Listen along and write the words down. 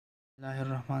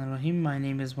Bismillahirrahmanirrahim. My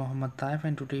name is Muhammad Taif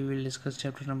and today we will discuss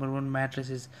chapter number 1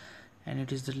 matrices, and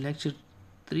it is the lecture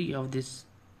 3 of this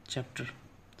chapter.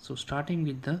 So starting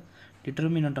with the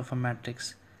determinant of a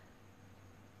matrix.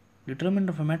 Determinant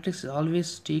of a matrix is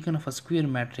always taken of a square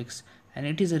matrix, and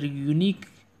it is a unique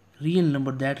real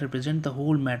number that represents the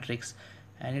whole matrix,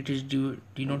 and it is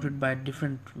denoted by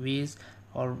different ways,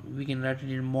 or we can write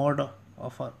it in mod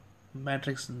of a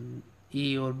matrix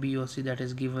A or B or C that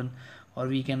is given, or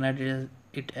we can write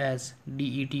it as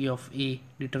det of A.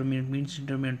 Determinant means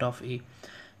determinant of A,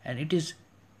 and it is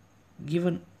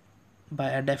given by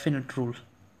a definite rule,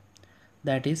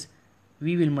 that is,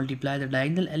 we will multiply the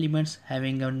diagonal elements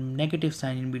having a negative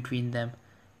sign in between them.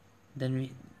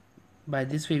 Then by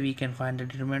this way we can find the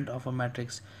determinant of a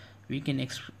matrix. We can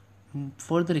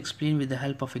further explain with the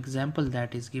help of example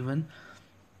that is given,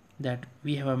 that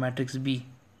we have a matrix B.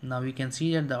 Now we can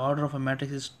see that the order of a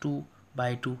matrix is 2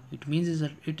 by 2. It means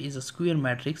that it is a square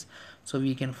matrix, so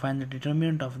we can find the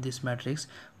determinant of this matrix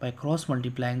by cross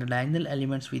multiplying the diagonal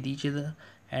elements with each other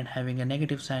and having a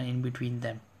negative sign in between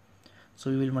them. So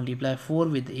we will multiply 4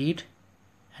 with 8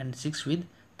 and 6 with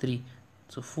 3.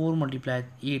 So 4 multiplied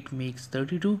 8 makes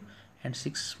 32 and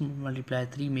 6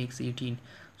 multiplied 3 makes 18.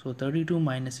 So 32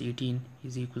 minus 18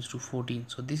 is equals to 14.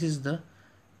 So this is the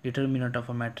determinant of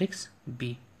a matrix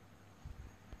B.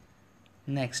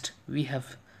 Next we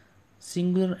have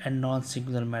singular and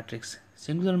non-singular matrix.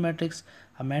 Singular matrix,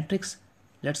 a matrix,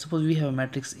 let's suppose we have a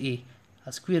matrix A,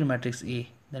 a square matrix A,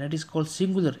 then it is called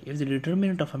singular if the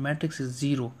determinant of a matrix is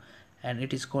 0, and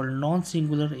it is called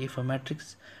non-singular if a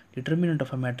matrix determinant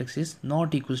of a matrix is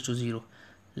not equals to 0.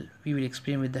 We will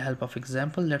explain with the help of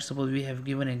example. Let's suppose we have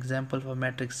given an example of a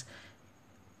matrix,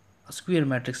 a square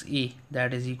matrix A,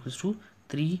 that is equals to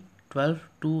 3, 12,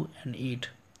 2 and 8.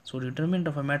 So determinant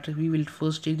of a matrix, we will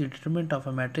first take the determinant of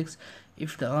a matrix.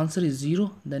 If the answer is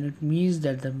 0, then it means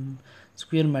that the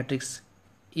square matrix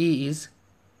A is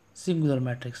singular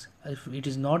matrix. If it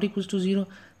is not equals to 0,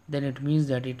 then it means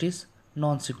that it is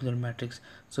non-singular matrix.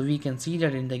 So we can see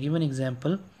that in the given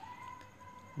example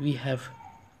we have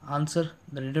answer,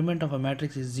 the determinant of a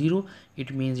matrix is 0,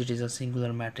 it means it is a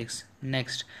singular matrix.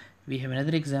 Next we have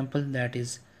another example, that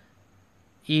is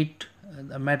 8,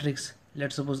 a matrix,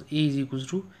 let's suppose A is equals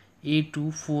to 8,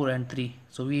 2, 4 and 3.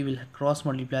 So we will cross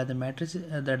multiply the matrices,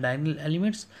 the diagonal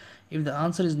elements. If the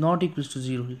answer is not equals to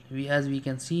 0, as we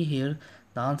can see here,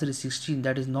 the answer is 16,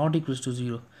 that is not equals to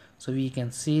 0. So we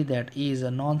can say that A is a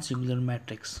non-singular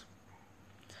matrix.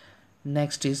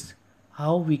 Next is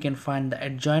how we can find the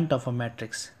adjoint of a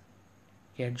matrix.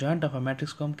 Adjoint of a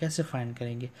matrix को हम कैसे find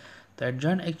करेंगे? तो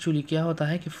adjoint actually क्या होता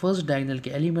है कि first diagonal के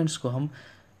elements को हम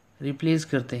replace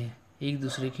करते हैं, एक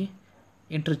दूसरे की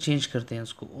इंटरचेंज करते हैं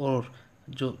उसको, और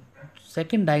जो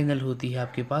सेकंड डायगोनल होती है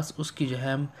आपके पास उसकी जो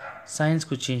है हम साइंस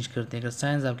को चेंज करते हैं. अगर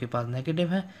साइंस आपके पास नेगेटिव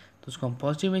है तो उसको हम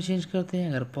पॉजिटिव में चेंज करते हैं,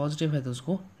 अगर पॉजिटिव है तो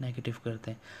उसको नेगेटिव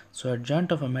करते हैं. सो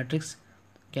adjoint of a matrix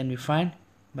can be find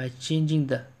by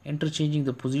interchanging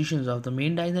the positions of the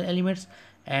main diagonal elements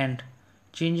and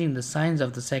changing the signs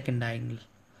of the second diagonal.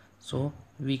 So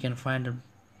we can find an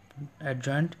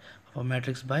adjoint of a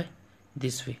matrix by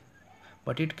this way.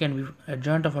 But it can be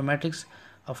adjoint of a matrix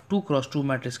of 2 cross 2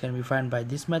 matrix can be found by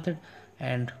this method,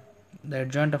 and the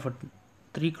adjoint of a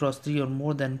 3 cross 3 or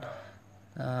more than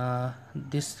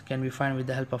this can be found with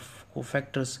the help of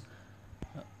cofactors.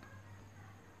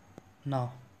 Now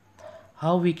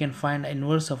how we can find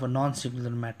inverse of a non-singular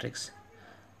matrix?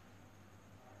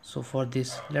 So for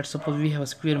this, let's suppose we have a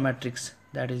square matrix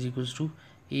that is equals to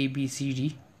A, B, C,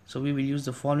 D. So we will use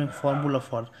the following formula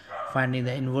for finding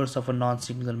the inverse of a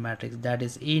non-singular matrix, that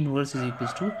is A inverse is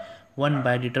equals to 1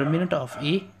 by determinant of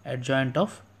A adjoint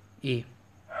of A.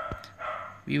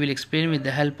 We will explain with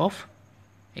the help of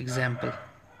example.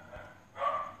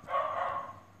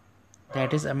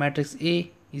 That is, a matrix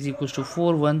A is equals to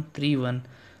 4, 1, 3, 1.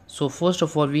 So first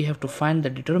of all we have to find the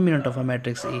determinant of a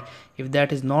matrix A. If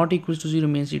that is not equals to 0,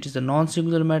 means it is a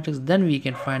non-singular matrix, then we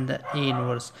can find the A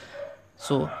inverse.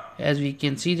 So as we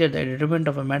can see that the determinant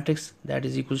of a matrix that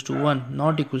is equals to 1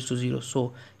 not equals to 0,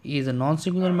 so A is a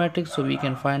non-singular matrix, so we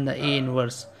can find the A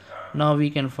inverse. Now we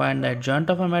can find the adjoint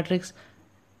of a matrix.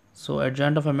 So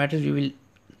adjoint of a matrix, we will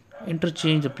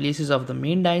interchange the places of the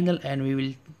main diagonal and we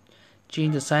will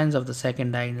change the signs of the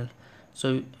second diagonal.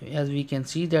 So as we can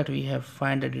see that we have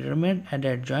find the determinant and the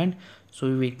adjoint,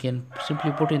 so we can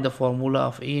simply put in the formula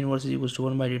of A inverse is equals to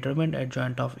 1 by determinant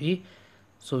adjoint of A.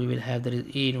 So we will have that is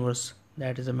A inverse,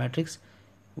 that is a matrix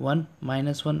 1,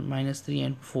 minus 1, minus 3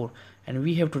 and 4. And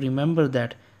we have to remember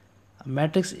that a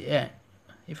matrix,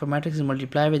 if a matrix is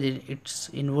multiplied with its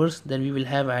inverse, then we will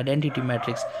have identity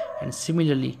matrix, and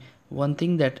similarly one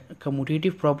thing that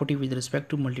commutative property with respect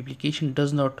to multiplication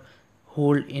does not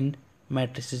hold in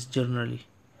matrices generally.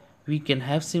 We can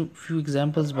have some few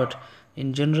examples, but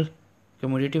in general,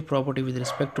 commutative property with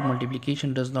respect to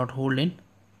multiplication does not hold in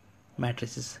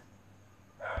matrices.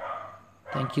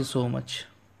 Thank you so much.